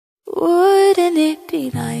Wouldn't it be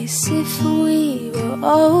nice if we were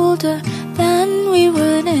older? Then we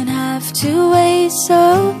wouldn't have to wait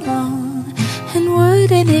so long. And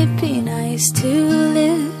wouldn't it be nice to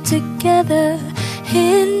live together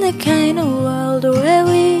in the kind of world where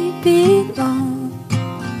we belong?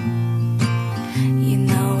 You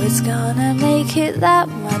know it's gonna make it that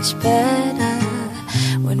much better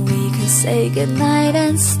when we can say goodnight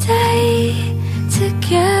and stay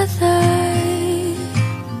together.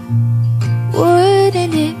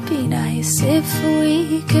 Wouldn't it be nice if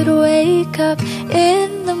we could wake up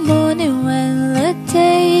in the morning when the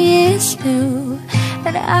day is new,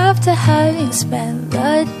 and after having spent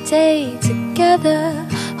the day together,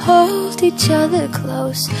 hold each other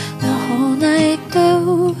close the whole night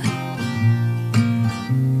through?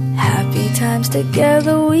 Happy times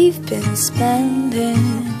together we've been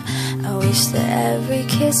spending. I wish that every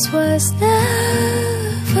kiss was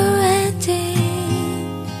never ending.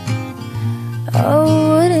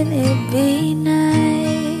 Oh, wouldn't it be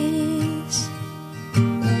nice?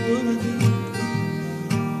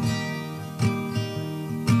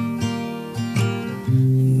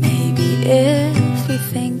 Maybe if we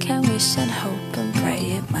think and wish and hope and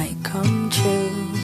pray, it might come true.